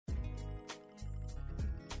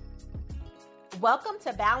Welcome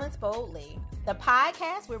to Balance Boldly, the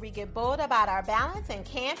podcast where we get bold about our balance and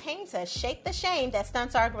campaign to shake the shame that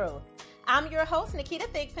stunts our growth. I'm your host, Nikita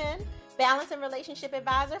Thigpen, balance and relationship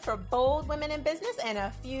advisor for bold women in business and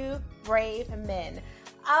a few brave men.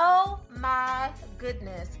 Oh my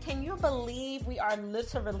goodness. Can you believe we are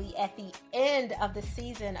literally at the end of the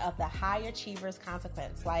season of the High Achievers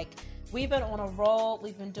Consequence? Like, we've been on a roll.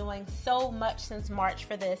 We've been doing so much since March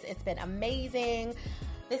for this. It's been amazing.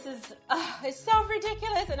 This is, it's so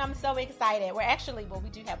ridiculous and I'm so excited. We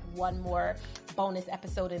do have one more bonus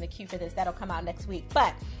episode in the queue for this. That'll come out next week.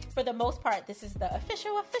 But for the most part, this is the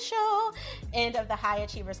official end of the High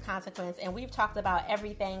Achievers Consequence. And we've talked about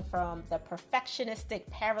everything from the perfectionistic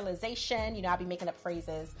paralyzation, I'll be making up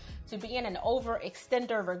phrases, to being an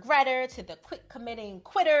overextender regretter, to the quick committing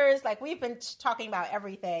quitters. Like, we've been talking about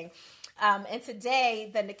everything. And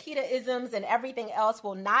today, the Nikita-isms and everything else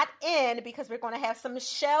will not end because we're going to have some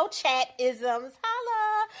shell chat-isms.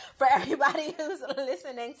 Holla! For everybody who's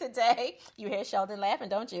listening today. You hear Cheldin laughing,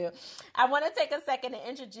 don't you? I want to take a second to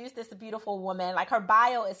introduce this beautiful woman. Like, her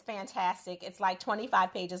bio is fantastic. It's like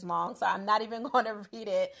 25 pages long, so I'm not even going to read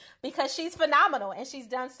it because she's phenomenal and she's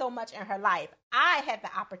done so much in her life. I had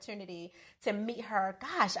the opportunity to meet her.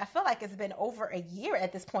 Gosh, I feel like it's been over a year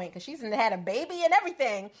at this point because she's had a baby and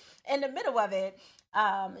everything in the middle of it.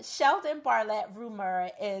 Cheldin Barlatt Rumer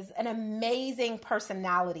is an amazing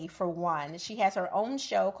personality for one. She has her own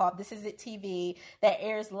show called This Is It TV that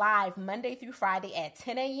airs live Monday through Friday at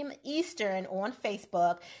 10 a.m. Eastern on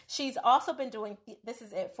Facebook. She's also been doing This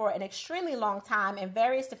Is It for an extremely long time in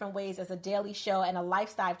various different ways as a daily show and a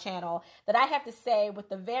lifestyle channel that I have to say with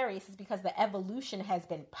the various is because the evolution has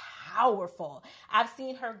been powerful. I've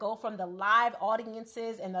seen her go from the live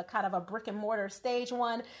audiences and the kind of a brick and mortar stage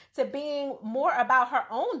one to being more about her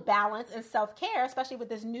own balance and self-care, especially with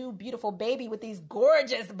this new beautiful baby with these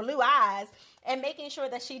gorgeous blue eyes, and making sure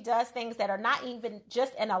that she does things that are not even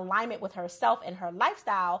just in alignment with herself and her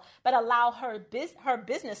lifestyle, but allow her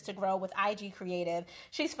business to grow with IG Creative.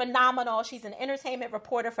 She's phenomenal. She's an entertainment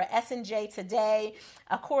reporter for S&J Today,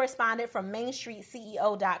 a correspondent from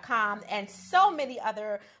MainStreetCEO.com, and so many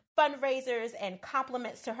other fundraisers and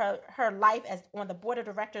compliments to her life as on the board of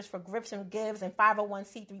directors for Grifts and Gives and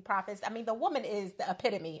 501c3 profits. I mean, the woman is the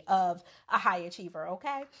epitome of a high achiever,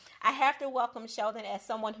 okay? I have to welcome Cheldin as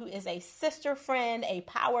someone who is a sister friend, a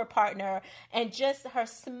power partner, and just her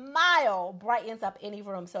smile brightens up any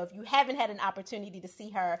room. So if you haven't had an opportunity to see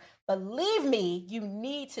her, believe me, you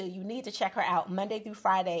need to check her out Monday through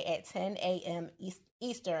Friday at 10 a.m.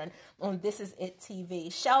 Eastern on This Is It TV.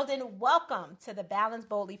 Cheldin, welcome to the Balance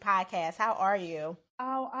Boldly podcast. How are you?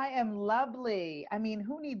 Oh, I am lovely. I mean,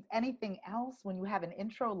 who needs anything else when you have an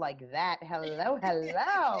intro like that? Hello.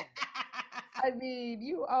 I mean,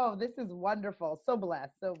 this is wonderful. So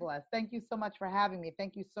blessed. Thank you so much for having me.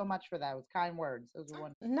 Thank you so much for that. It was kind words. It was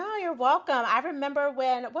wonderful. No, you're welcome. I remember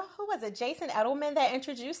who was it? Jason Edelman that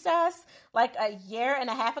introduced us like a year and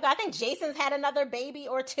a half ago. I think Jason's had another baby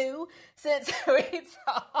or two since we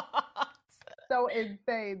talked. So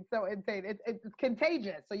insane. It's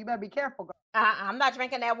contagious. So you better be careful. I'm not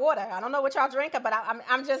drinking that water. I don't know what y'all drinking, but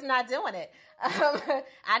I'm just not doing it.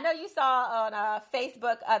 I know you saw on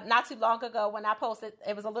Facebook not too long ago when I posted,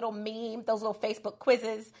 it was a little meme, those little Facebook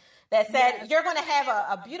quizzes that said, You're going to have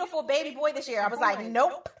a beautiful baby boy this year. I was like,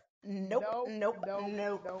 nope. No. I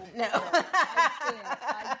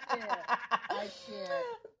can't.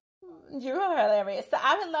 You're hilarious. So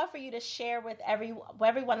I would love for you to share with every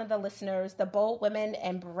one of the listeners, the bold women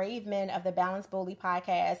and brave men of the Balance Boldly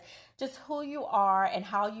podcast, just who you are and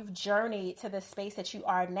how you've journeyed to the space that you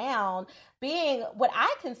are now, being what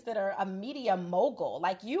I consider a media mogul.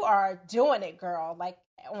 Like, you are doing it, girl, like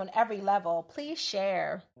on every level. Please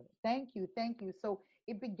share. Thank you. So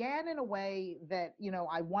it began in a way that,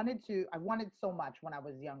 I wanted so much when I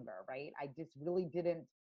was younger, right? I just really didn't,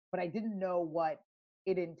 but I didn't know what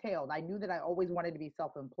it entailed. I knew that I always wanted to be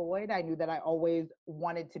self-employed. I knew that I always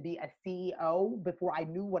wanted to be a CEO before I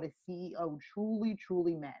knew what a CEO truly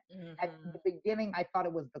meant. Mm-hmm. At the beginning, I thought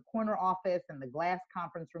it was the corner office and the glass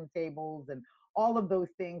conference room tables and all of those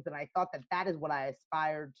things. And I thought that is what I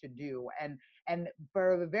aspired to do. And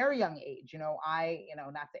for a very young age, I,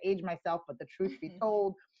 not to age myself, but the truth be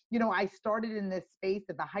told, I started in this space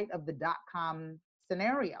at the height of the .com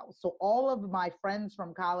scenario. So all of my friends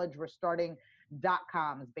from college were starting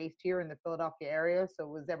 .coms based here in the Philadelphia area. So it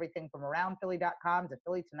was everything from AroundPhilly.com to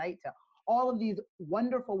Philly Tonight to all of these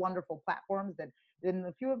wonderful platforms that then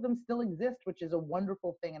a few of them still exist, which is a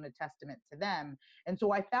wonderful thing and a testament to them. And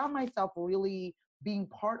so I found myself really being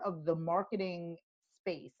part of the marketing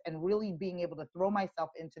space and really being able to throw myself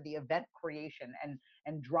into the event creation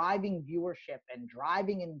and driving viewership and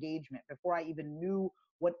driving engagement before I even knew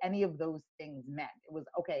what any of those things meant. It was,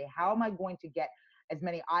 okay, how am I going to get as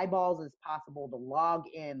many eyeballs as possible to log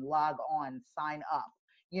in, log on, sign up,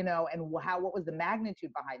 you know, and what was the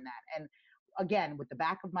magnitude behind that? And again, with the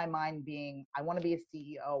back of my mind being, I want to be a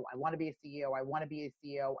CEO, I want to be a CEO, I want to be a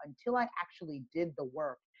CEO, until I actually did the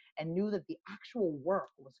work and knew that the actual work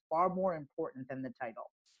was far more important than the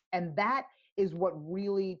title. And that is what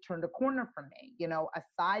really turned a corner for me, you know,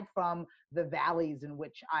 aside from the valleys in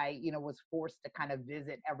which I, you know, was forced to kind of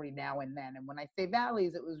visit every now and then. And when I say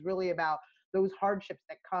valleys, it was really about those hardships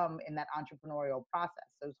that come in that entrepreneurial process,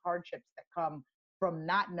 those hardships that come from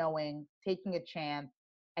not knowing, taking a chance,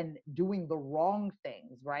 and doing the wrong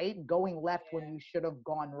things, right? Going left when you should have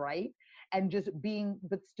gone right, and just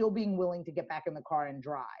but still being willing to get back in the car and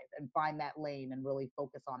drive and find that lane and really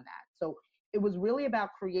focus on that. So it was really about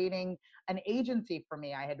creating an agency for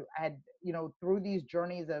me. I had, you know, through these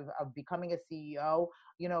journeys of becoming a CEO,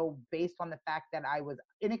 you know, based on the fact that I was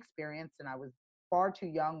inexperienced and I was far too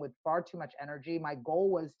young with far too much energy. My goal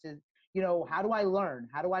was to, you know, how do I learn?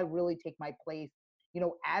 How do I really take my place, you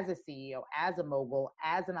know, as a CEO, as a mogul,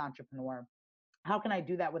 as an entrepreneur? How can I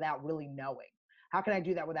do that without really knowing? How can I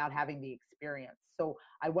do that without having the experience? So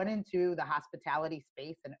I went into the hospitality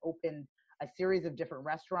space and opened a series of different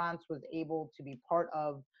restaurants, was able to be part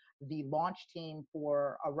of the launch team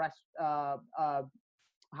for a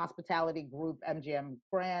hospitality group, MGM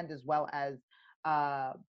brand, as well as,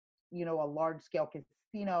 you know, a large scale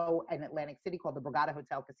casino in Atlantic City called the Borgata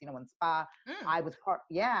Hotel Casino and Spa. I was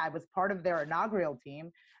part of their inaugural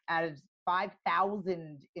team. Out of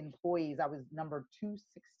 5,000 employees, I was number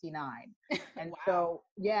 269. And wow.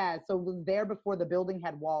 So was there before the building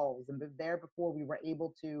had walls, and there before we were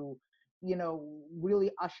able to, you know,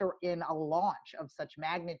 really usher in a launch of such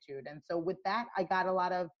magnitude. And so with that, I got a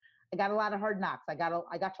lot of hard knocks. I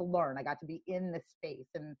got to learn. I got to be in the space.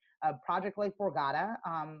 And a project like Borgata,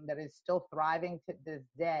 that is still thriving to this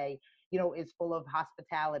day, you know, is full of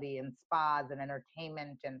hospitality and spas and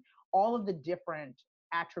entertainment and all of the different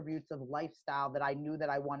attributes of lifestyle that I knew that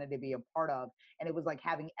I wanted to be a part of. And it was like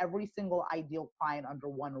having every single ideal client under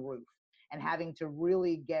one roof and having to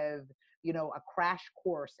really give, you know, a crash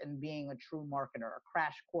course in being a true marketer, a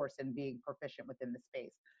crash course in being proficient within the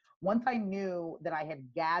space. Once I knew that I had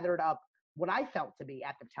gathered up what I felt to be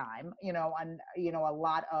at the time, you know, and, you know, a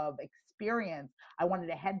lot of experience, I wanted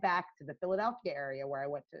to head back to the Philadelphia area where I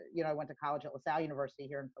went to college at LaSalle University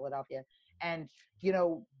here in Philadelphia, and, you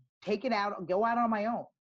know, go out on my own,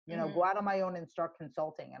 you know, go out on my own and start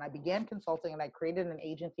consulting. And I began consulting, and I created an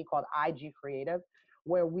agency called IG Creative,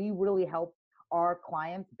 where we really help our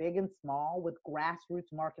clients, big and small, with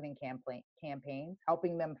grassroots marketing campaigns,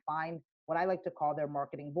 helping them find what I like to call their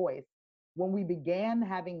marketing voice. When we began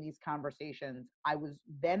having these conversations, I was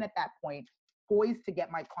then at that point poised to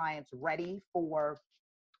get my clients ready for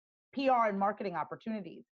PR and marketing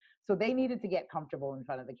opportunities. So they needed to get comfortable in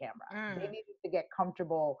front of the camera. They needed to get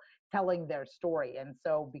comfortable telling their story. And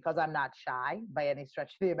so, because I'm not shy by any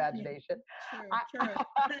stretch of the imagination,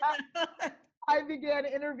 I began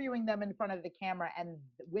interviewing them in front of the camera. And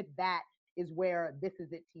with that is where This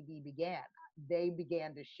Is It TV began. They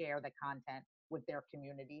began to share the content with their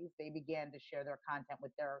communities. They began to share their content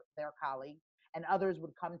with their colleagues, and others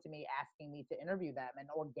would come to me asking me to interview them. And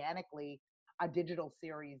organically, a digital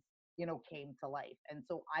series, you know, came to life. And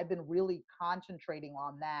so I've been really concentrating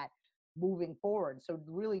on that moving forward. So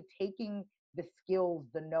really taking the skills,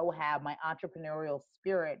 the know-how, my entrepreneurial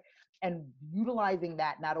spirit, and utilizing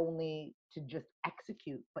that not only to just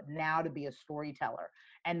execute, but now to be a storyteller.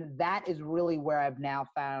 And that is really where I've now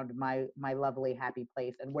found my lovely, happy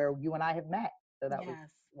place, and where you and I have met. So that was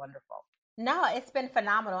wonderful. No, it's been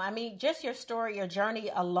phenomenal. I mean, just your story, your journey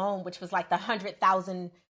alone, which was like the 100,000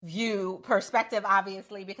 view perspective,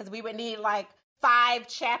 obviously, because we would need like 5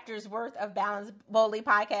 chapters worth of Balance Boldly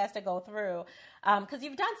podcast to go through, because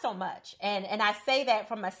you've done so much. And I say that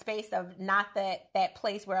from a space of not that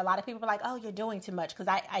place where a lot of people are like, oh, you're doing too much, because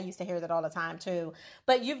I used to hear that all the time too.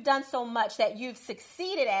 But you've done so much that you've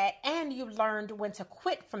succeeded at, and you learned when to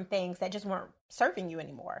quit from things that just weren't serving you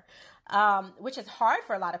anymore, which is hard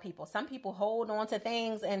for a lot of people. Some people hold on to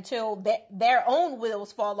things until their own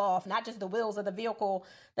wheels fall off, not just the wheels of the vehicle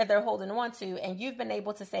that they're holding on to. And you've been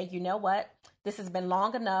able to say, you know what, this has been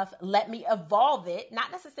long enough. Let me evolve it,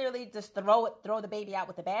 not necessarily just throw the baby out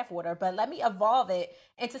with the bathwater, but let me evolve it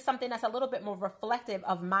into something that's a little bit more reflective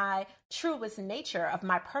of my truest nature, of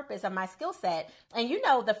my purpose, of my skill set. And you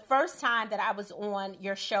know, the first time that I was on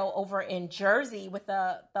your show over in Jersey with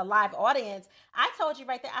the live audience, I told you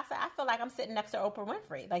right there, I said, I feel like I'm sitting next to Oprah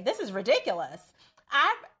Winfrey. Like, this is ridiculous.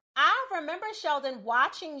 I remember, Cheldin,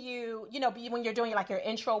 watching you, you know, when you're doing like your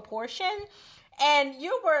intro portion, and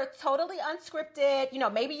you were totally unscripted. You know,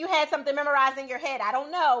 maybe you had something memorized in your head. I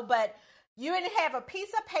don't know, but you didn't have a piece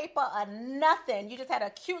of paper or nothing. You just had a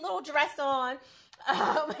cute little dress on,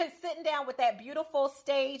 sitting down with that beautiful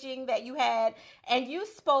staging that you had. And you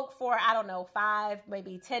spoke for, I don't know, 5,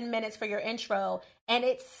 maybe 10 minutes for your intro. And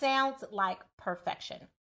it sounds like perfection.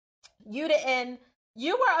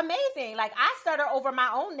 You were amazing. Like, I stutter over my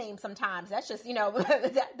own name sometimes. That's just, you know,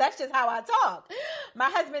 that's just how I talk. My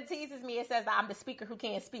husband teases me and says that I'm the speaker who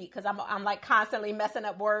can't speak because I'm like constantly messing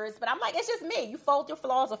up words. But I'm like, it's just me. You fold your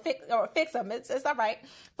flaws or fix them. It's all right.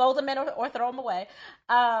 Fold them in or throw them away.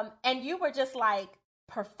 And you were just like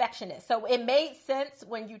perfectionist. So it made sense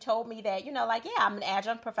when you told me that, you know, like, yeah, I'm an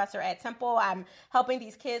adjunct professor at Temple. I'm helping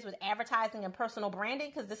these kids with advertising and personal branding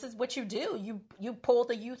because this is what you do. You pull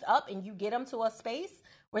the youth up and you get them to a space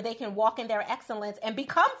where they can walk in their excellence and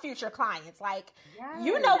become future clients. Like, yes.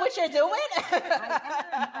 You know what you're doing.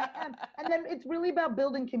 I am. And then it's really about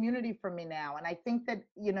building community for me now. And I think that,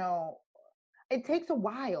 you know, it takes a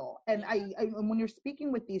while. And I when you're speaking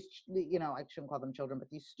with these, you know, I shouldn't call them children, but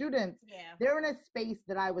these students, they're in a space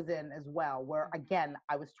that I was in as well, where again,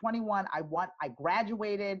 I was 21. I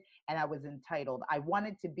graduated and I was entitled. I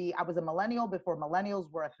was a millennial before millennials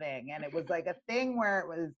were a thing. And it was like a thing where it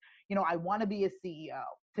was, you know, I want to be a CEO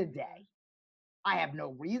today. I have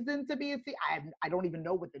no reason to be a CEO. I don't even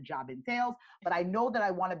know what the job entails, but I know that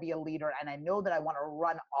I want to be a leader and I know that I want to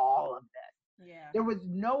run all of this. Yeah. There was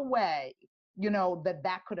no way, you know,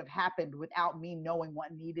 that could have happened without me knowing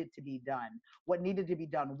what needed to be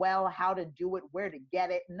done well, how to do it, where to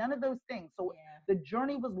get it, none of those things. So the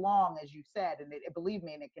journey was long, as you said, and believe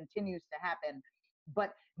me, and it continues to happen.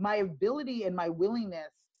 But my ability and my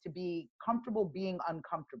willingness to be comfortable being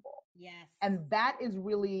uncomfortable. Yes. And that is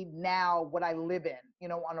really now what I live in, you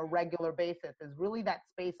know, on a regular basis, is really that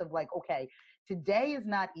space of like, okay, today is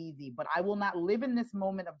not easy, but I will not live in this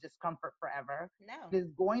moment of discomfort forever. No. There's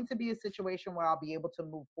going to be a situation where I'll be able to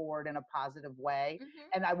move forward in a positive way. Mm-hmm.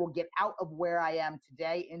 And I will get out of where I am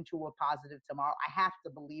today into a positive tomorrow. I have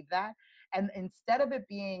to believe that. And instead of it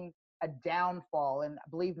being a downfall, and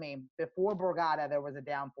believe me, before Borgata, there was a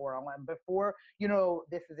downfall. And before, you know,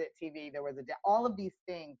 This Is It TV, there was all of these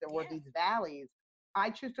things, there were these valleys. I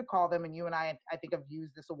choose to call them, and you and I think I've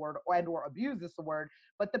used this word or abused this word,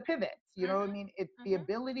 but the pivots, you know what I mean? It's the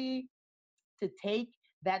ability to take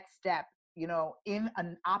that step, you know, in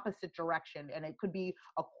an opposite direction. And it could be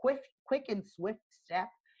a quick and swift step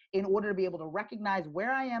in order to be able to recognize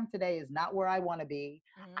where I am today is not where I want to be.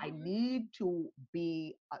 Mm-hmm. I need to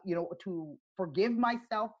be, you know, to forgive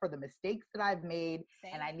myself for the mistakes that I've made.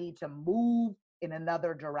 Same. And I need to move in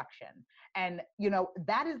another direction. And, you know,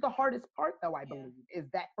 that is the hardest part, though, I believe, is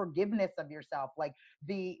that forgiveness of yourself, like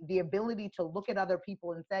the ability to look at other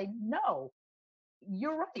people and say, no,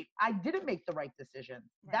 you're right. I didn't make the right decision.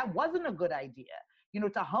 Right. That wasn't a good idea. You know,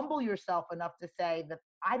 to humble yourself enough to say that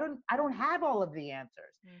I don't have all of the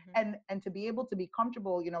answers. Mm-hmm. And to be able to be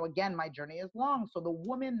comfortable, you know, again, my journey is long. So the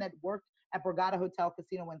woman that worked at Borgata Hotel,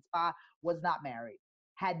 Casino and Spa was not married,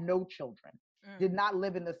 had no children, did not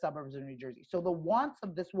live in the suburbs of New Jersey. So the wants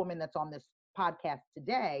of this woman that's on this podcast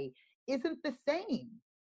today isn't the same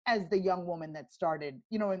as the young woman that started,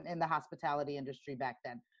 you know, in the hospitality industry back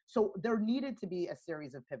then. So there needed to be a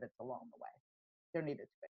series of pivots along the way. There needed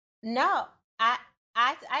to be. No,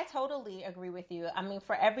 I totally agree with you. I mean,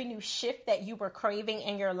 for every new shift that you were craving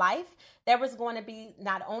in your life, there was going to be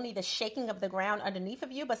not only the shaking of the ground underneath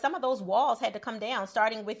of you, but some of those walls had to come down,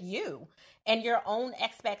 starting with you and your own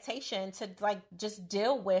expectation to like just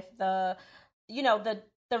deal with the, you know,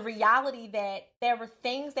 the reality that there were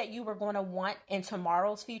things that you were going to want in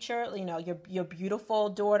tomorrow's future. You know, your beautiful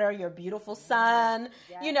daughter, your beautiful son,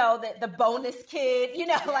 you know, the bonus kid, you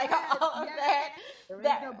know, like all of that. There is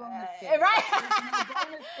no bonus kid. Right. There is no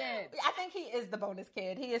bonus kid. I think he is the bonus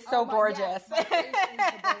kid. He is so gorgeous.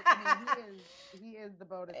 He is the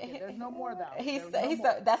bonus kid. There's no more though. He's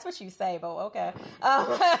that's what you say, but okay.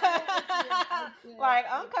 Like,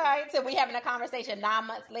 okay. So we having a conversation 9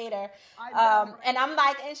 months later. And I'm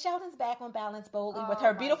like, and Cheldin's back on Balance Boldly with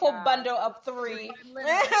her beautiful bundle of 3.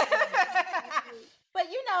 But,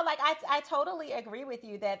 you know, like, I totally agree with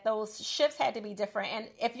you that those shifts had to be different. And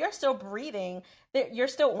if you're still breathing, you're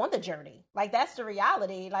still on the journey. Like, that's the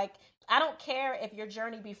reality. Like, I don't care if your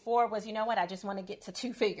journey before was, you know what, I just want to get to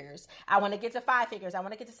 2 figures. I want to get to 5 figures. I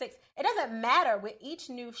want to get to 6. It doesn't matter. With each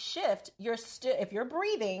new shift, if you're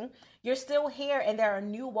breathing, you're still here, and there are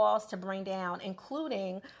new walls to bring down,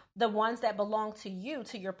 including the ones that belong to you,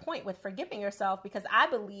 to your point with forgiving yourself, because I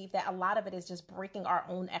believe that a lot of it is just breaking our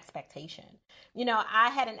own expectation. You know, I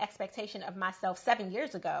had an expectation of myself 7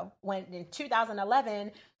 years ago when in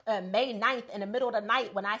 2011, May 9th, in the middle of the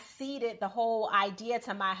night, when I seeded the whole idea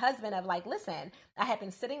to my husband of like, listen, I had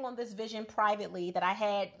been sitting on this vision privately that I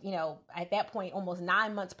had, you know, at that point, almost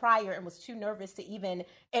 9 months prior, and was too nervous to even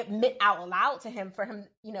admit out loud to him for him,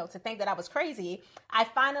 you know, to think that I was crazy. I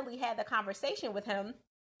finally had the conversation with him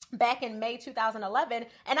back in May 2011,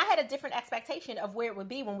 and I had a different expectation of where it would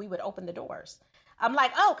be when we would open the doors. I'm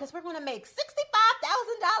like, oh, because we're going to make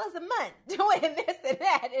 $65,000 a month doing this and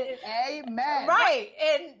that. And, amen. Right.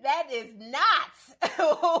 And that is not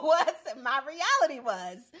what my reality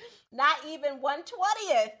was. Not even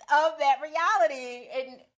 1/20th of that reality.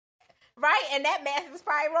 And right. And that math was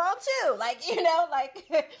probably wrong too. Like, you know, like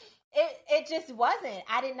it just wasn't.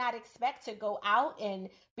 I did not expect to go out and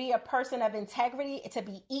be a person of integrity, to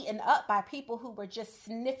be eaten up by people who were just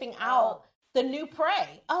sniffing out the new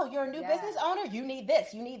prey. Oh, you're a new business owner? You need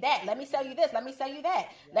this. You need that. Let me sell you this. Let me sell you that.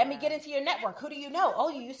 Let me get into your network. Who do you know? Oh,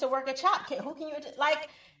 you used to work at Chop. Who can you, like,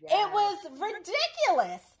 it was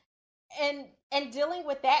ridiculous. And dealing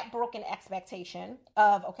with that broken expectation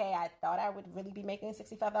of, okay, I thought I would really be making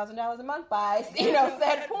 $65,000 a month by, you know,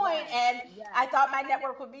 said point, and I thought my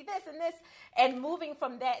network would be this and this, and moving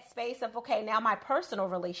from that space of, okay, now my personal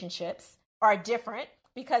relationships are different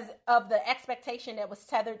because of the expectation that was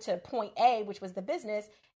tethered to point A, which was the business.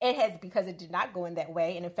 It has, because it did not go in that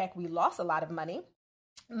way, and in fact, we lost a lot of money.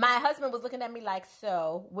 My husband was looking at me like,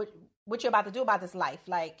 so what you about to do about this life?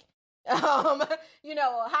 Like, you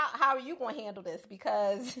know, how are you going to handle this?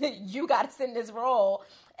 Because you got to sit in this role.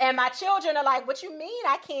 And my children are like, what you mean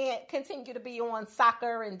I can't continue to be on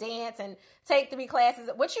soccer and dance and take 3 classes?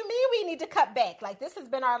 What you mean we need to cut back? Like, this has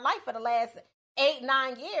been our life for the last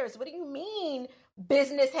 8-9 years. What do you mean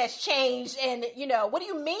business has changed? And, you know, what do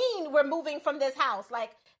you mean we're moving from this house? Like,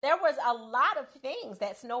 there was a lot of things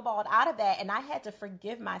that snowballed out of that. And I had to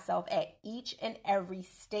forgive myself at each and every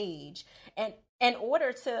stage, and in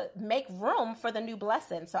order to make room for the new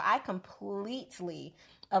blessing. So I completely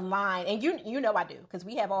align. And you know I do, because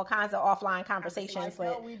we have all kinds of offline conversations.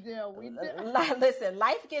 Like, we do. Listen,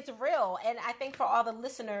 life gets real. And I think for all the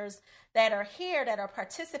listeners that are here, that are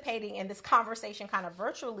participating in this conversation kind of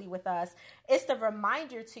virtually with us, it's the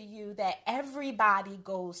reminder to you that everybody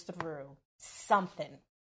goes through something.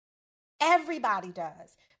 Everybody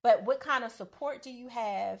does. But what kind of support do you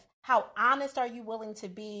have? How honest are you willing to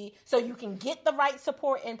be so you can get the right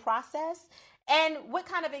support and process? And what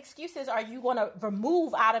kind of excuses are you going to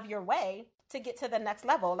remove out of your way to get to the next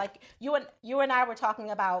level? Like you and I were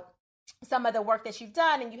talking about some of the work that you've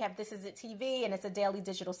done, and you have This Is It TV, and it's a daily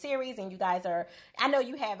digital series, and you guys are, I know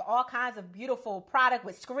you have all kinds of beautiful product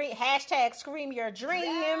with #Scream Your Dream.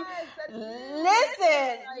 Yes,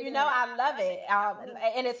 listen, you know, I love it.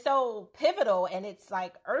 And it's so pivotal, and it's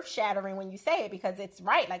like earth shattering when you say it, because it's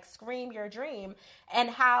right, like scream your dream, and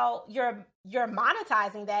how you're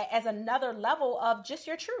monetizing that as another level of just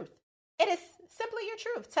your truth. It is simply your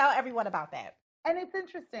truth. Tell everyone about that. And it's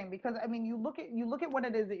interesting because, I mean, you look at what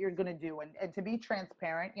it is that you're going to do, and to be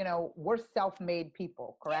transparent, you know, we're self-made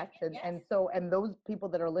people, correct? Yes, and those people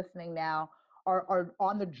that are listening now are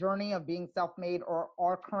on the journey of being self-made, or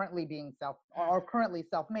are currently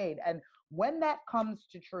self-made. And when that comes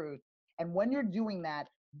to truth, and when you're doing that,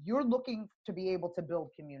 you're looking to be able to build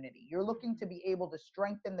community. You're looking to be able to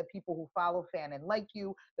strengthen the people who follow, fan, and like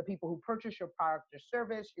you, the people who purchase your product or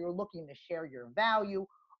service. You're looking to share your value.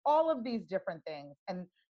 All of these different things. And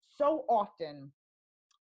so often,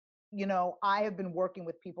 you know, I have been working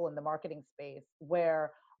with people in the marketing space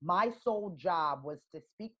where my sole job was to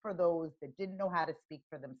speak for those that didn't know how to speak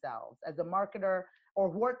for themselves as a marketer, or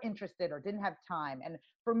weren't interested or didn't have time. And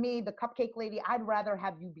for me, the cupcake lady, I'd rather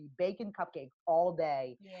have you be baking cupcakes all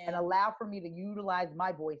day and allow for me to utilize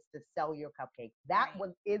my voice to sell your cupcakes. That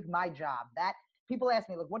is my job. That people ask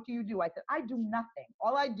me, like, what do you do? I said, I do nothing.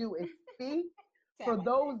 All I do is speak for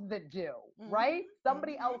those that do, right?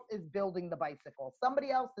 Somebody else is building the bicycle.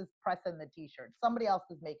 Somebody else is pressing the t-shirt. Somebody else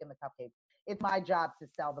is making the cupcakes. It's my job to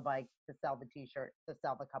sell the bike, to sell the t-shirt, to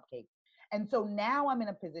sell the cupcakes. And so now I'm in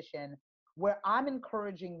a position where I'm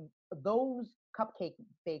encouraging those cupcake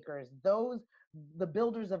bakers, the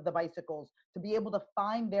builders of the bicycles, to be able to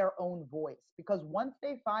find their own voice. Because once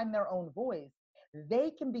they find their own voice,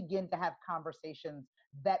 they can begin to have conversations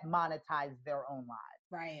that monetize their own lives.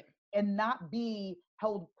 Right. And not be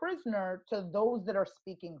held prisoner to those that are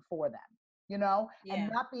speaking for them, you know, and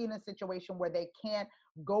not be in a situation where they can't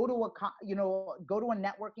go to a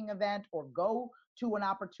networking event or go to an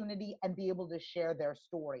opportunity and be able to share their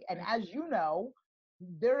story. And as you know,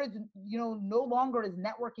 there is, no longer is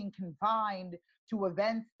networking confined to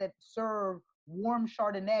events that serve warm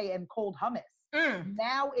Chardonnay and cold hummus.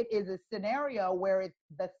 Now it is a scenario where it's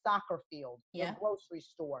the soccer field, the grocery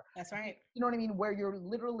store. That's right. You know what I mean? Where you're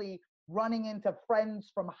literally running into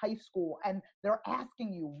friends from high school and they're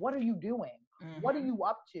asking you, what are you doing? What are you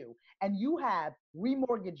up to? And you have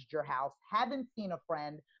remortgaged your house, haven't seen a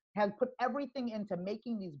friend, has put everything into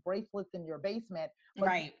making these bracelets in your basement,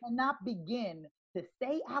 but you cannot begin to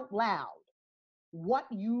say out loud what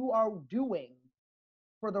you are doing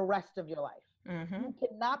for the rest of your life. You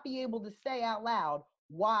cannot be able to say out loud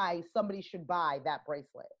why somebody should buy that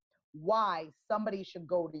bracelet, why somebody should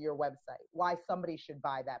go to your website, why somebody should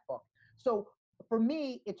buy that book. So for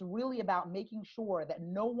me, it's really about making sure that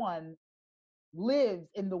no one lives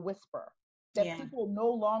in the whisper, that people no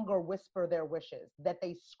longer whisper their wishes, that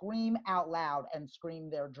they scream out loud and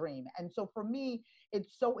scream their dream. And so for me,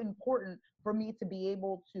 it's so important for me to be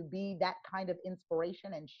able to be that kind of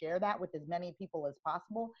inspiration and share that with as many people as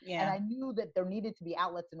possible. And I knew that there needed to be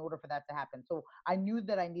outlets in order for that to happen. So I knew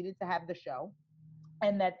that I needed to have the show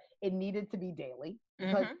and that it needed to be daily,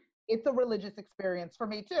 because it's a religious experience for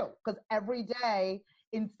me too. Because every day,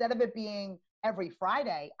 instead of it being every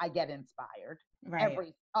Friday, I get inspired.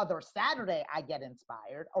 Every other Saturday, I get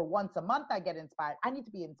inspired, or once a month, I get inspired. I need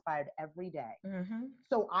to be inspired every day.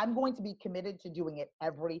 So I'm going to be committed to doing it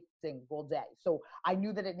every single day. So I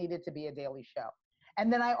knew that it needed to be a daily show.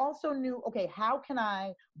 And then I also knew, okay, how can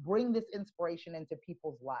I bring this inspiration into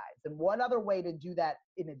people's lives? And what other way to do that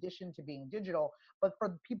in addition to being digital, but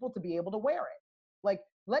for people to be able to wear it? Like,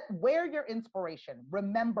 wear your inspiration,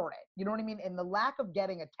 remember it. You know what I mean? In the lack of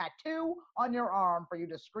getting a tattoo on your arm for you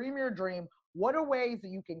to scream your dream, what are ways that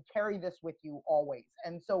you can carry this with you always?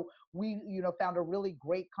 And so we, found a really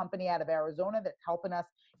great company out of Arizona that's helping us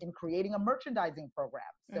in creating a merchandising program,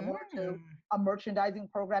 similar to a merchandising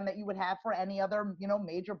program that you would have for any other,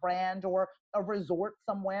 major brand or a resort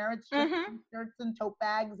somewhere. It's just t-shirts and tote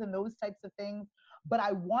bags and those types of things. But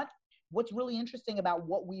what's really interesting about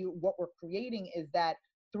what we're creating is that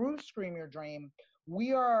through Scream Your Dream,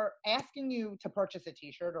 we are asking you to purchase a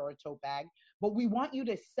t-shirt or a tote bag, but we want you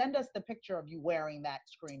to send us the picture of you wearing that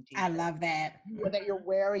Scream t-shirt. I love that. Or that you're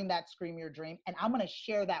wearing that Scream Your Dream. And I'm going to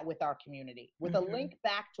share that with our community with a link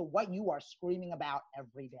back to what you are screaming about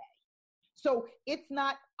every day. So it's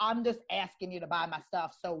not, I'm just asking you to buy my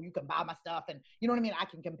stuff so you can buy my stuff and, you know what I mean? I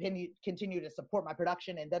can continue to support my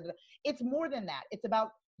production and It's more than that. It's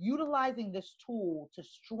about utilizing this tool to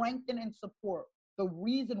strengthen and support the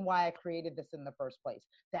reason why I created this in the first place,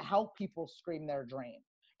 to help people scream their dream.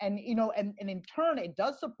 And, and in turn, it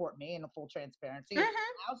does support me in a full transparency. It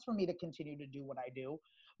allows for me to continue to do what I do,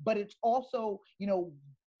 but it's also,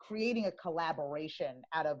 creating a collaboration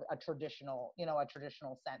out of a traditional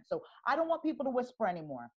sense. So I don't want people to whisper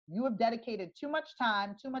anymore. You have dedicated too much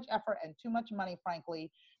time, too much effort, and too much money,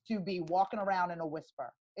 frankly, to be walking around in a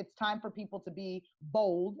whisper. It's time for people to be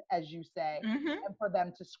bold, as you say, and for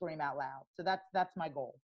them to scream out loud. So that's my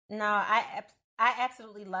goal. No, I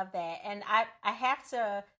absolutely love that. And I have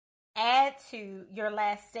to add to your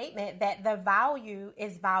last statement that the value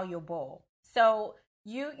is valuable. So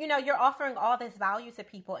you're offering all this value to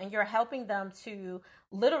people and you're helping them to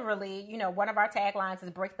literally, one of our taglines is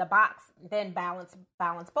break the box, then balance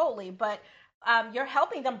boldly. But you're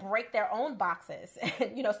helping them break their own boxes,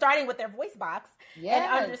 starting with their voice box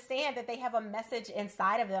and understand that they have a message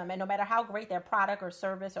inside of them. And no matter how great their product or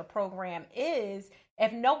service or program is,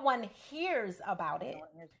 if no one hears about it,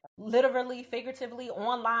 literally, figuratively,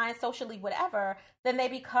 online, socially, whatever, then they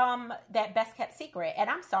become that best kept secret. And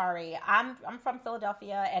I'm sorry, I'm from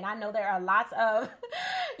Philadelphia, and I know there are lots of,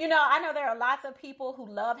 people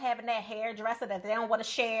who love having that hairdresser that they don't want to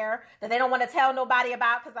share, that they don't want to tell nobody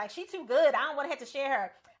about, because she's too good. I don't want to have to share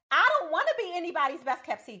her. I don't want to be anybody's best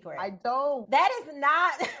kept secret. I don't. That is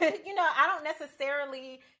not, I don't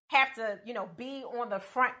necessarily have to, be on the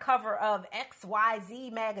front cover of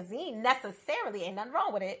XYZ magazine necessarily. Ain't nothing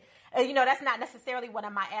wrong with it. That's not necessarily one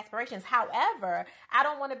of my aspirations. However, I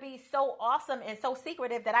don't want to be so awesome and so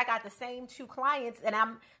secretive that I got the same 2 clients and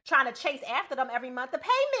I'm trying to chase after them every month to pay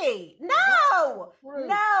me. No.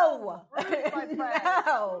 No.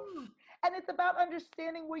 And it's about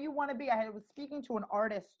understanding where you want to be. I was speaking to an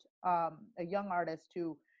artist, a young artist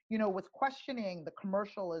who, was questioning the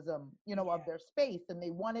commercialism, of their space. And they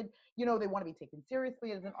wanted, they want to be taken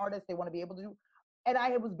seriously as an artist. They want to be able to do. And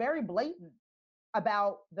I was very blatant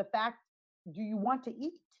about the fact, do you want to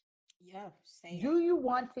eat? Yeah. Do you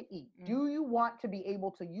want to eat? Do you want to be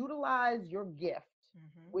able to utilize your gift,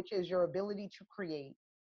 which is your ability to create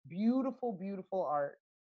beautiful, beautiful art,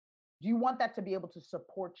 Do you want that to be able to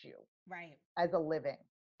support you right as a living?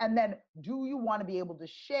 And then do you want to be able to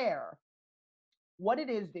share what it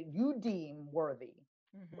is that you deem worthy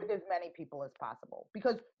with as many people as possible?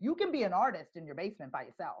 Because you can be an artist in your basement by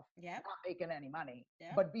yourself, not making any money,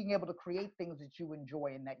 but being able to create things that you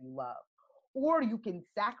enjoy and that you love. Or you can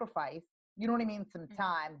sacrifice, you know what I mean, some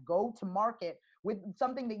time, go to market with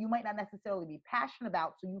something that you might not necessarily be passionate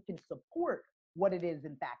about, so you can support what it is,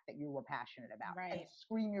 in fact, that you were passionate about, and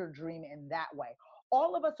scream your dream in that way.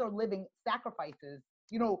 All of us are living sacrifices,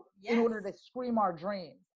 you know, in order to scream our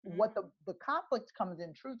dreams. What the conflict comes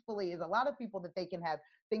in, truthfully, is a lot of people that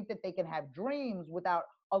think that they can have dreams without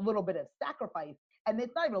a little bit of sacrifice. And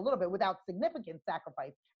it's not even a little bit, without significant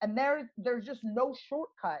sacrifice. And there's just no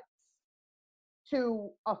shortcuts to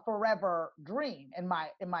a forever dream. In my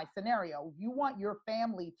scenario, you want your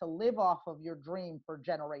family to live off of your dream for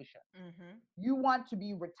generations. You want to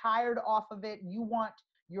be retired off of it. You want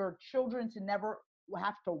your children to never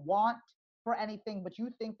have to want for anything, but you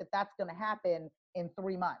think that that's going to happen in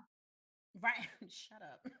 3 months. Right. Shut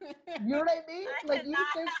up. You know what I mean? Like, you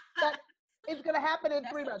think that it's going to happen in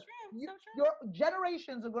 3 months. Your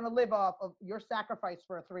generations are going to live off of your sacrifice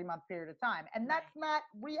for a 3-month period of time. And that's not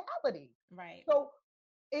reality. Right. So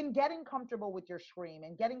in getting comfortable with your scream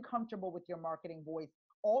and getting comfortable with your marketing voice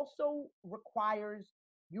also requires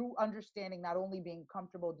you understanding not only being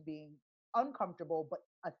comfortable to being uncomfortable, but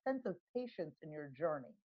a sense of patience in your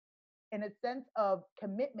journey, and a sense of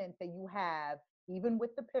commitment that you have, even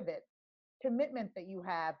with the pivot, commitment that you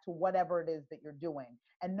have to whatever it is that you're doing,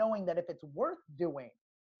 and knowing that if it's worth doing,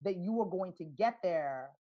 that you are going to get there,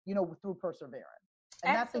 you know, through perseverance.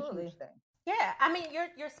 And Absolutely. That's a huge thing. Yeah, I mean,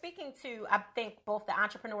 you're speaking to, I think, both the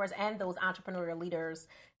entrepreneurs and those entrepreneurial leaders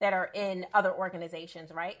that are in other organizations,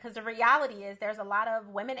 right? Because the reality is there's a lot of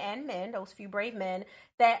women and men, those few brave men,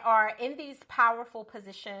 that are in these powerful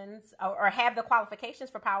positions or have the qualifications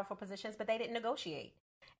for powerful positions, but they didn't negotiate.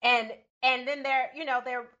 And then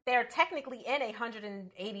they're technically in a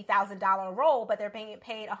 $180,000 role, but they're being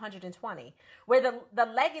paid $120,000. Where the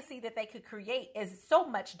legacy that they could create is so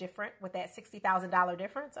much different with that $60,000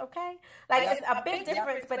 difference. Okay, like it's a big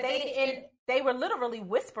difference, but they were literally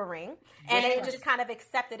whispering, and they just kind of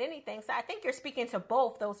accepted anything. So I think you're speaking to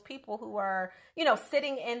both those people who are, you know,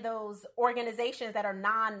 sitting in those organizations that are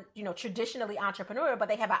traditionally entrepreneurial, but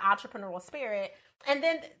they have an entrepreneurial spirit. And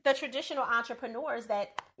then the traditional entrepreneurs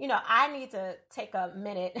that, you know, I need to take a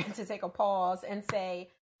minute to take a pause and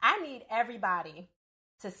say, I need everybody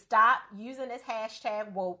to stop using this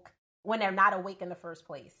hashtag woke when they're not awake in the first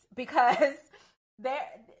place, because they're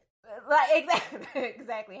like,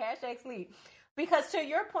 exactly, hashtag sleep. Because to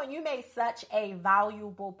your point, you made such a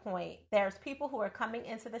valuable point. There's people who are coming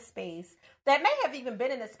into the space that may have even been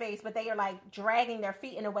in the space, but they are like dragging their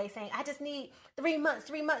feet in a way saying, I just need 3 months.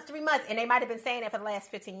 And they might have been saying it for the last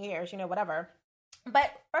 15 years, you know, whatever.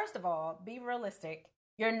 But first of all, be realistic.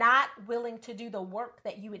 You're not willing to do the work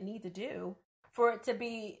that you would need to do for it to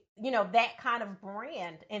be, you know, that kind of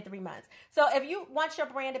brand in 3 months. So if you want your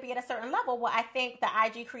brand to be at a certain level, well, I think the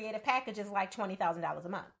IG creative package is like $20,000 a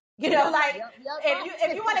month. You know,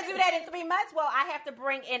 if you want to do that in 3 months, well, I have to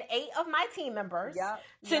bring in 8 of my team members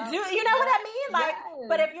to do, you know what I mean? Like,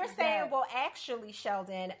 but if you're saying, well, actually,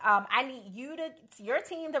 Cheldin, I need your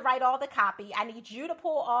team to write all the copy. I need you to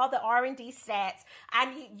pull all the R&D stats. I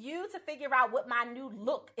need you to figure out what my new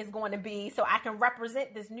look is going to be so I can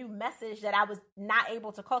represent this new message that I was not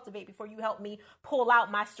able to cultivate before you helped me pull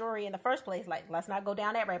out my story in the first place. Like, let's not go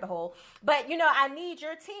down that rabbit hole. But, you know, I need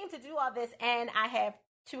your team to do all this, and I have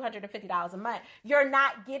 $250 a month. You're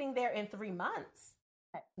not getting there in 3 months.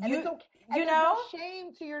 And it's okay. And no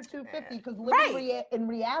shame to your 250, because living in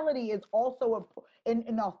reality is also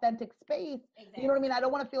an authentic space. Exactly. You know what I mean? I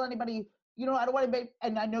don't want to feel anybody, you know, I don't want to be,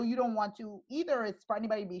 and I know you don't want to either, is for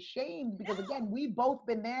anybody to be shamed, because again, we've both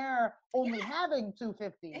been there only having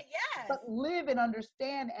 250. Yes. But live and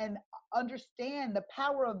understand the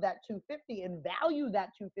power of that 250 and value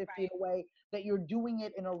that 250 in a way that you're doing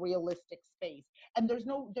it in a realistic space. And there's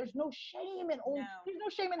no shame in there's no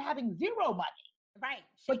shame in having zero money. Right.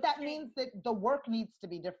 But that means that the work needs to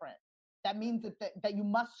be different. That means that you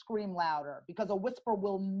must scream louder, because a whisper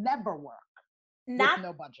will never work. With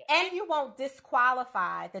no budget. And you won't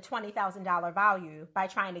disqualify the $20,000 value by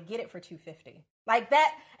trying to get it for $250. Like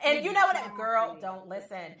that. And you know what? Girl, don't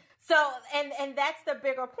listen. So, and that's the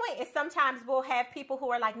bigger point, is sometimes we'll have people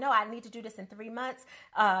who are like, no, I need to do this in 3 months.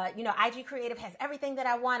 You know, IG Creative has everything that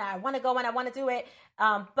I want. I want to go and I want to do it.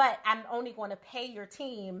 But I'm only going to pay your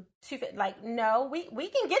team like, no, we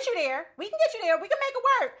can get you there. We can get you there. We can make it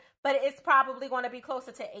work. but it's probably going to be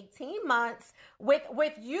closer to 18 months with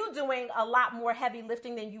you doing a lot more heavy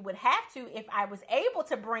lifting than you would have to if I was able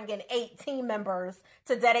to bring in 8 team members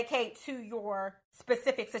to dedicate to your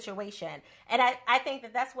specific situation. And I think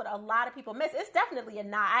that that's what a lot of people miss. It's definitely a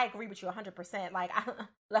not. I agree with you 100%. Like,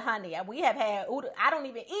 honey, we have had, I don't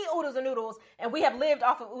even eat oodles and noodles, and we have lived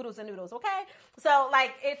off of oodles and noodles, okay? So,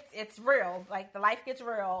 like, it's real. Like, the life gets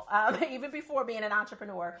real, even before being an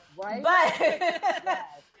entrepreneur. Right. But,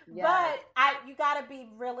 yes. but you got to be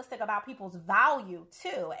realistic about people's value,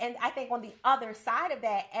 too. And I think on the other side of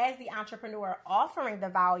that, as the entrepreneur offering the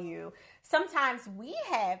value, sometimes we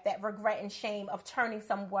have that regret and shame of turning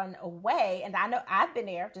someone away. And I know I've been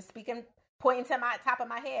there, just speaking, pointing to my top of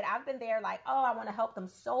my head. I've been there like, oh, I want to help them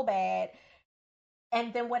so bad.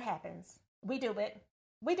 And then what happens? We do it.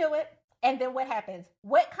 And then what happens?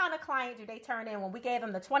 What kind of client do they turn in when we gave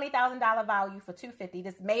them the $20,000 value for $250,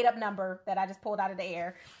 this made up number that I just pulled out of the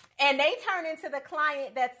air? And they turn into the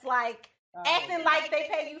client that's like, acting like they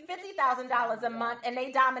pay you $50,000 a month, and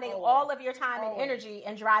they dominate all of your time and energy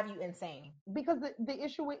and drive you insane. Because the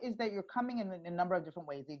issue is that you're coming in a number of different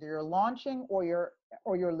ways. Either you're launching or you're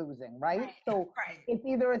losing, right? So it's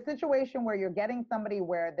either a situation where you're getting somebody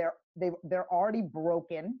where they're already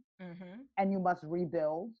broken, and you must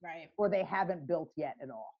rebuild, or they haven't built yet at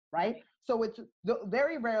all, right? So it's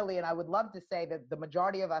very rarely, and I would love to say that the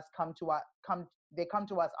majority of us come to us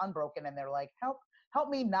unbroken, and they're like, help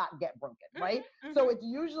me not get broken, right? So it's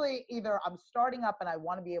usually either I'm starting up and I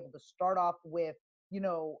want to be able to start off with,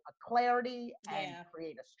 a clarity and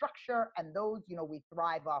create a structure, and those, we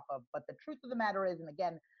thrive off of. But the truth of the matter is, and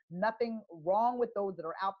again, nothing wrong with those that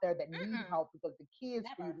are out there that need help, because the key is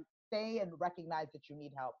for you to stay and recognize that you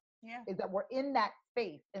need help. Is that we're in that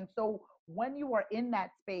space. And so when you are in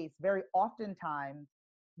that space, very oftentimes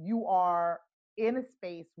you are in a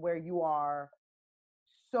space where you are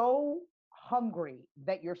so hungry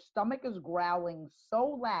that your stomach is growling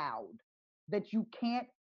so loud that you can't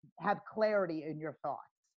have clarity in your thoughts.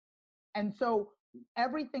 And so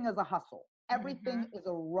everything is a hustle. Everything is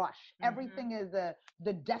a rush. Everything is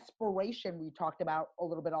the desperation we talked about a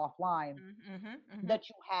little bit offline that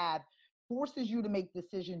you have forces you to make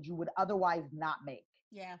decisions you would otherwise not make.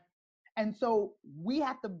 And so we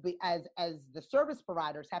have to be, as the service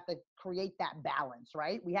providers, have to create that balance,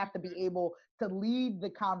 right? We have to be able to lead the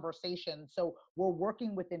conversation. So we're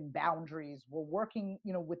working within boundaries. We're working,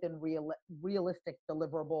 within realistic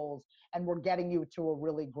deliverables, and we're getting you to a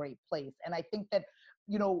really great place. And I think that,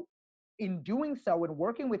 in doing so and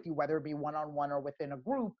working with you, whether it be one-on-one or within a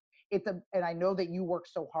group, and I know that you work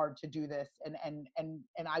so hard to do this, and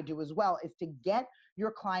I do as well, is to get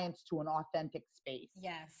your clients to an authentic space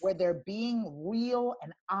where they're being real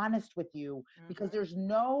and honest with you, because there's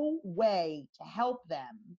no way to help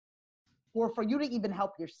them or for you to even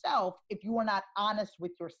help yourself if you are not honest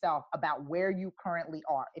with yourself about where you currently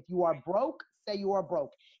are. If you are broke, say you are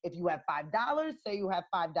broke. If you have $5, say you have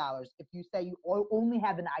 $5. If you say you only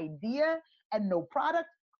have an idea and no product,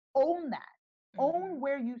 own that. Own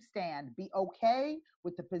where you stand. Be okay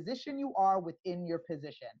with the position you are within your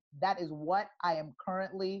position. That is what I am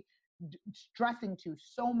currently stressing to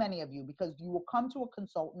so many of you, because you will come to a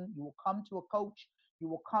consultant, you will come to a coach, you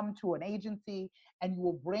will come to an agency, and you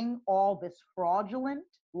will bring all this fraudulent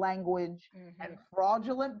language and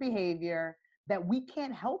fraudulent behavior that we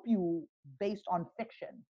can't help you based on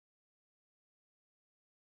fiction.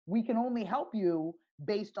 We can only help you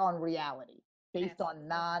based on reality. Based on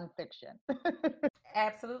nonfiction.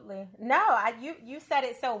 Absolutely. No, you said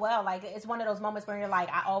it so well. Like, it's one of those moments where you're like,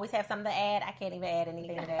 I always have something to add. I can't even add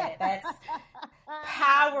anything to that. That's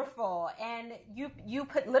powerful. And you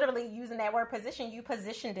put, literally using that word position, you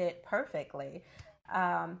positioned it perfectly.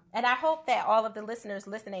 And I hope that all of the listeners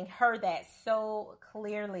listening heard that so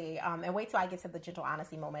clearly. And wait till I get to the gentle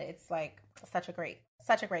honesty moment. It's like such a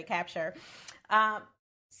great capture.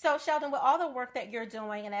 So Cheldin, with all the work that you're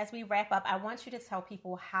doing, and as we wrap up, I want you to tell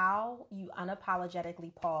people how you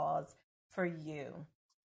unapologetically pause for you.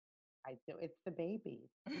 I do. It's the babies.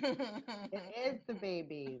 It is the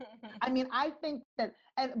babies. I mean, I think that,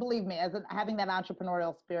 and believe me, having that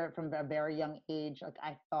entrepreneurial spirit from a very young age, like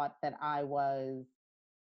I thought that I was,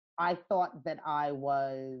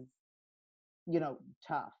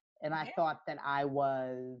 tough, and I thought that I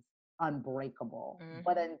was unbreakable.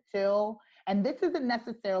 But and this isn't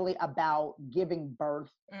necessarily about giving birth,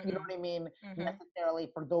 you know what I mean, necessarily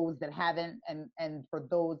for those that haven't, and for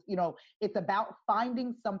those, it's about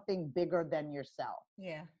finding something bigger than yourself.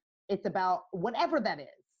 It's about whatever that is.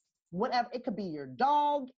 Whatever, it could be your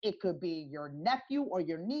dog, it could be your nephew or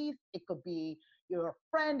your niece, it could be your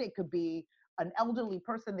friend, it could be an elderly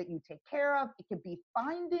person that you take care of. It could be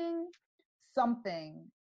finding something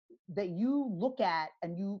that you look at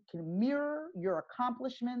and you can mirror your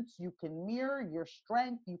accomplishments, you can mirror your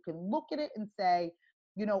strength, you can look at it and say,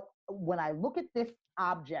 you know, when I look at this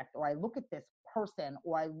object or I look at this person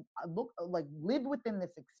or I look like live within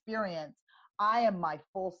this experience, I am my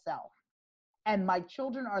full self. And my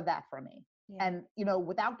children are that for me. Yeah. And, you know,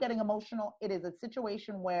 without getting emotional, it is a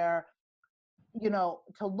situation where, you know,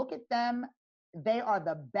 to look at them, they are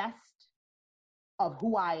the best of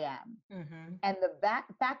who I am. Mm-hmm. And the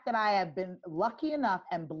fact that I have been lucky enough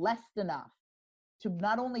and blessed enough to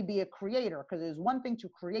not only be a creator, because there's one thing to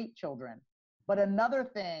create children, but another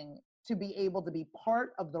thing to be able to be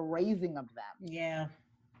part of the raising of them. Yeah.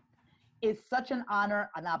 Is such an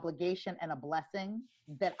honor, an obligation, and a blessing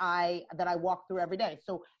that I walk through every day.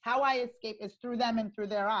 So how I escape is through them and through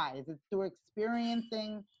their eyes. It's through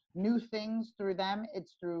experiencing new things through them.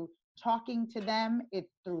 It's through talking to them.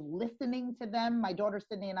 It's through listening to them. My daughter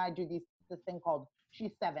Sydney and I do this thing called,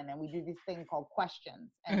 she's 7, and we do this thing called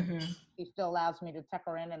questions. And mm-hmm. she still allows me to tuck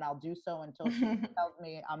her in, and I'll do so until she tells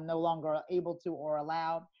me I'm no longer able to or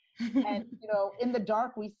allowed. And, you know, in the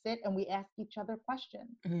dark, we sit and we ask each other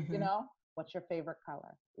questions. Mm-hmm. You know, what's your favorite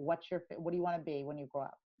color? What do you want to be when you grow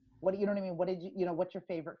up? What do you know what I mean? What did you know, what's your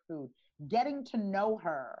favorite food? Getting to know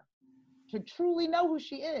her, to truly know who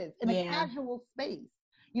she is in a casual space,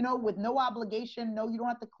 you know, with no obligation. No, you don't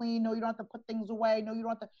have to clean. No, you don't have to put things away. No, you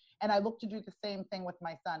don't have to. And I look to do the same thing with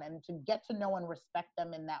my son, and to get to know and respect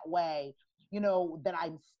them in that way, you know, that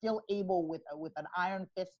I'm still able with an iron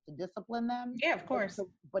fist to discipline them. Yeah, of course.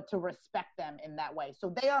 But to respect them in that way.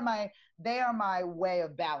 So they are my way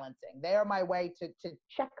of balancing. They are my way to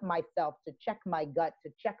check myself, to check my gut,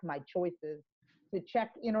 to check my choices, to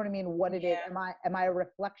check, you know what I mean, what it is. Am I a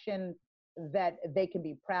reflection that they can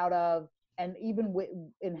be proud of? And even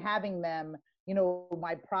in having them, you know,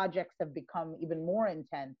 my projects have become even more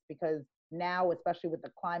intense because now, especially with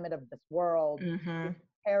the climate of this world, mm-hmm. it's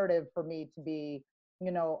imperative for me to be,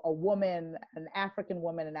 you know, a woman, an African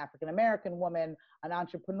woman, an African-American woman, an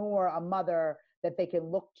entrepreneur, a mother that they can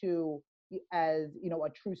look to as, you know, a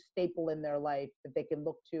true staple in their life, that they can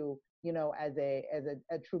look to, you know, as a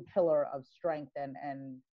true pillar of strength and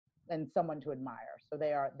someone to admire. So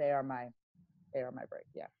they are my break.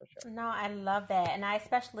 Yeah, for sure. No, I love that. And I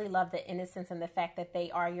especially love the innocence and the fact that they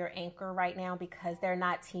are your anchor right now because they're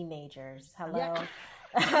not teenagers. Hello.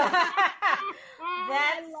 Yeah.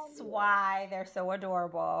 That's why they're so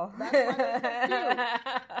adorable. That's why they're so cute.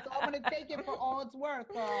 So I'm going to take it for all it's worth.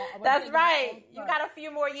 That's right. You got a few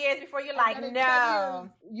more years before you're like, no.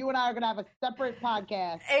 You and I are going to have a separate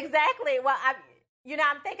podcast. Exactly. Well, you know,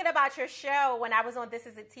 I'm thinking about your show when I was on This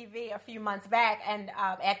Is It TV a few months back. And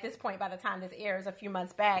at this point, by the time this airs, a few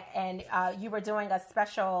months back, and you were doing a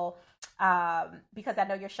special, because I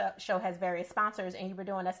know your show has various sponsors, and you were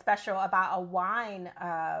doing a special about a wine.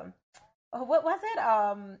 What was it?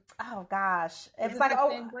 Oh, gosh. It was like a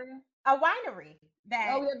winery.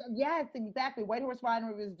 Yes, exactly. White Horse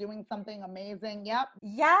Winery was doing something amazing. Yep.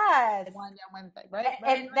 Yes. Wednesday, right?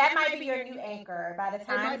 And that might be your new anchor. By the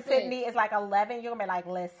time Sydney is like 11, you're going to be like,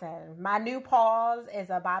 listen, my new pause is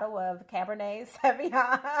a bottle of Cabernet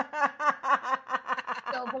Sauvignon.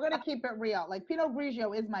 So if we're going to keep it real, like Pinot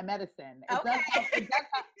Grigio is my medicine.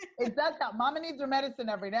 It does help. Mama needs her medicine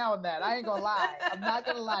every now and then. I ain't going to lie. I'm not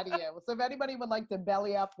going to lie to you. So if anybody would like to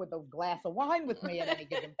belly up with a glass of wine with me at any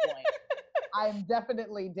given point, I'm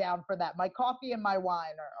definitely down for that. My coffee and my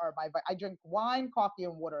wine I drink wine, coffee,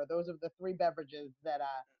 and water. Those are the 3 beverages that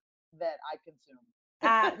I consume.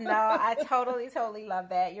 No, I totally love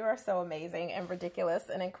that. You are so amazing and ridiculous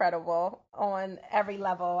and incredible on every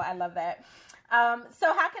level. I love that.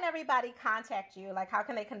 So how can everybody contact you? Like, how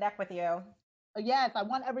can they connect with you? Yes, I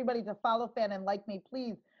want everybody to follow, fan, and like me.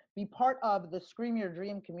 Please be part of the Scream Your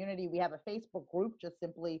Dream community. We have a Facebook group. Just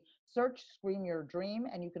simply search Scream Your Dream,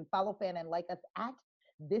 and you can follow, fan, and like us at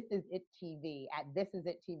This Is It TV. At This Is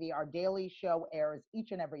It TV, our daily show airs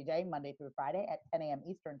each and every day, Monday through Friday at 10 a.m.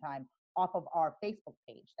 Eastern time off of our Facebook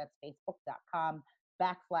page. That's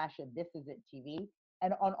facebook.com/This Is It TV.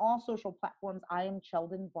 And on all social platforms, I am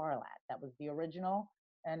Cheldin Barlatt. That was the original.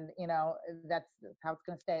 And, you know, that's how it's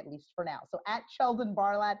going to stay, at least for now. So at Cheldin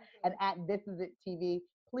Barlatt and at This Is It TV,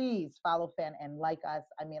 please follow, fan, and like us.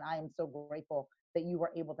 I mean, I am so grateful that you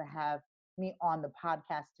were able to have me on the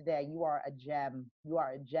podcast today. You are a gem. You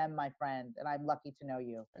are a gem, my friend, and I'm lucky to know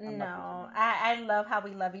you. No, I love how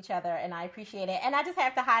we love each other, and I appreciate it. And I just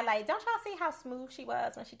have to highlight, don't y'all see how smooth she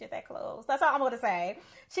was when she did that close? That's all I'm going to say.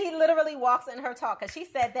 She literally walks in her talk, because she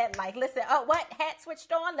said that, like, listen, oh, what? Hat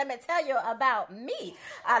switched on? Let me tell you about me.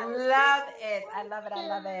 I love it. I love it. I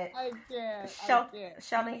love it. I can't.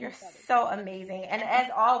 Cheldin, you're so amazing. And as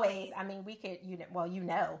always, I mean, we could,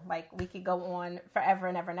 like, we could go on forever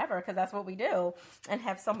and ever and ever, because that's what we do, and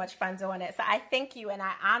have so much fun doing it. So I thank you, and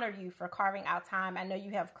I honor you for carving out time. I know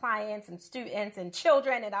you have clients and students and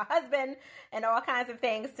children and a husband and all kinds of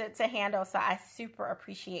things to handle. So I super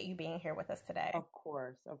appreciate you being here with us today. Of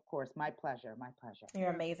course. My pleasure.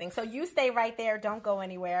 You're amazing. So you stay right there. Don't go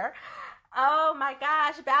anywhere. Oh my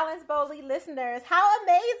gosh, Balance Boldly listeners, how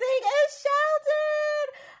amazing is Cheldin?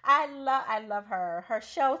 I love her. Her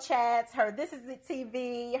show chats, her This Is It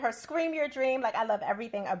TV, her Scream Your Dream. Like, I love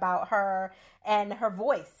everything about her and her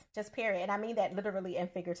voice, just period. And I mean that literally and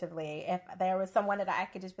figuratively. If there was someone that I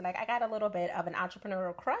could just be like, I got a little bit of an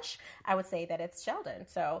entrepreneurial crush, I would say that it's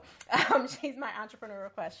Cheldin. So she's my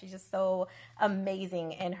entrepreneurial crush. She's just so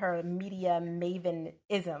amazing in her media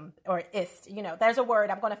mavenism, or ist. You know, there's a word.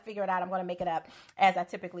 I'm going to figure it out. I'm going to make it up, as I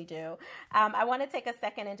typically do. I want to take a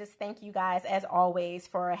second and just thank you guys, as always,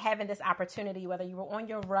 for having this opportunity, whether you were on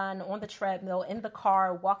your run, on the treadmill, in the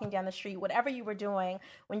car, walking down the street, whatever you were doing,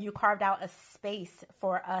 when you carved out a space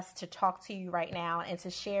for us to talk to you right now and to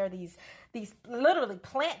share these literally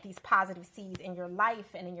plant these positive seeds in your life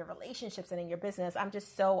and in your relationships and in your business. I'm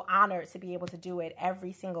just so honored to be able to do it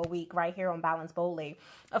every single week right here on Balance Boldly.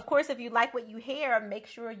 Of course, if you like what you hear, make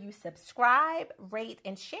sure you subscribe, rate,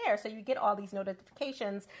 and share so you get all these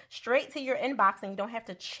notifications straight to your inbox and you don't have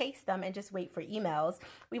to chase them and just wait for emails.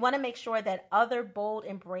 We want to make sure that other bold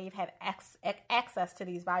and brave have access to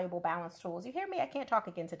these valuable balance tools. You hear me? I can't talk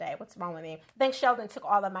again today. What's wrong with me? I think Cheldin took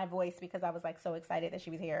all of my voice because I was like so excited that she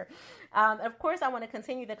was here. Of course, I want to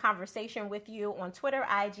continue the conversation with you on Twitter,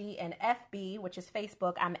 IG, and FB, which is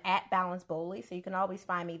Facebook. I'm at Balance Boldly, so you can always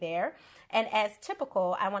find me there. And as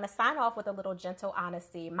typical, I want to sign off with a little gentle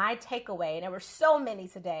honesty. My takeaway, and there were so many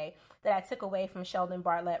today that I took away from Cheldin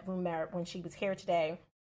Barlatt Rumer when she was here today.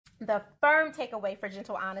 The firm takeaway for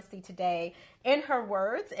gentle honesty today, in her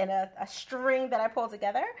words, in a string that I pulled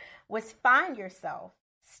together, was find yourself.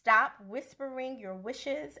 Stop whispering your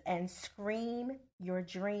wishes and scream your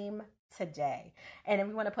dream today. And then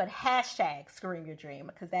we want to put hashtag scream your dream,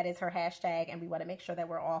 because that is her hashtag, and we want to make sure that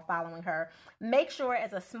we're all following her. Make sure,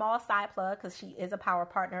 as a small side plug, because she is a power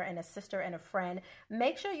partner and a sister and a friend,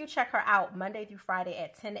 make sure you check her out Monday through Friday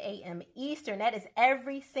at 10 a.m. Eastern. That is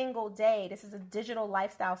every single day. This is a digital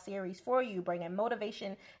lifestyle series for you, bringing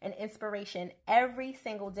motivation and inspiration every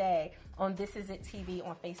single day on This Is It TV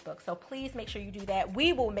on Facebook. So please make sure you do that.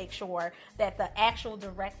 We will make sure that the actual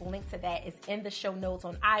direct link to that is in the show notes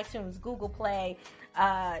on iTunes, Google Play,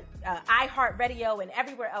 iHeartRadio, and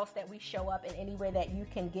everywhere else that we show up, and anywhere that you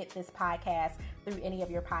can get this podcast through any of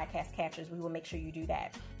your podcast catchers. We will make sure you do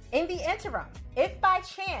that. In the interim, if by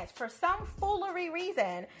chance, for some foolery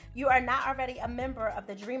reason, you are not already a member of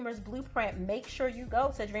the Dreamers Blueprint, make sure you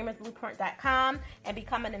go to dreamersblueprint.com and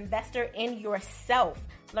become an investor in yourself,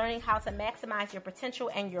 learning how to maximize your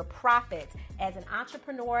potential and your profits as an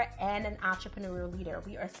entrepreneur and an entrepreneurial leader.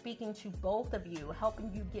 We are speaking to both of you,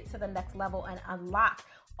 helping you get to the next level and unlock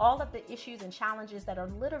all of the issues and challenges that are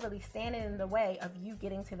literally standing in the way of you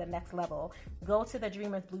getting to the next level. Go to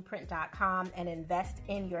thedreamersblueprint.com and invest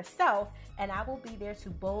in yourself, and I will be there to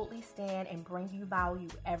boldly stand and bring you value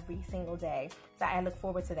every single day. So I look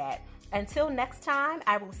forward to that. Until next time,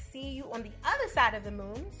 I will see you on the other side of the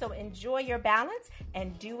moon. So enjoy your balance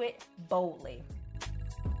and do it boldly.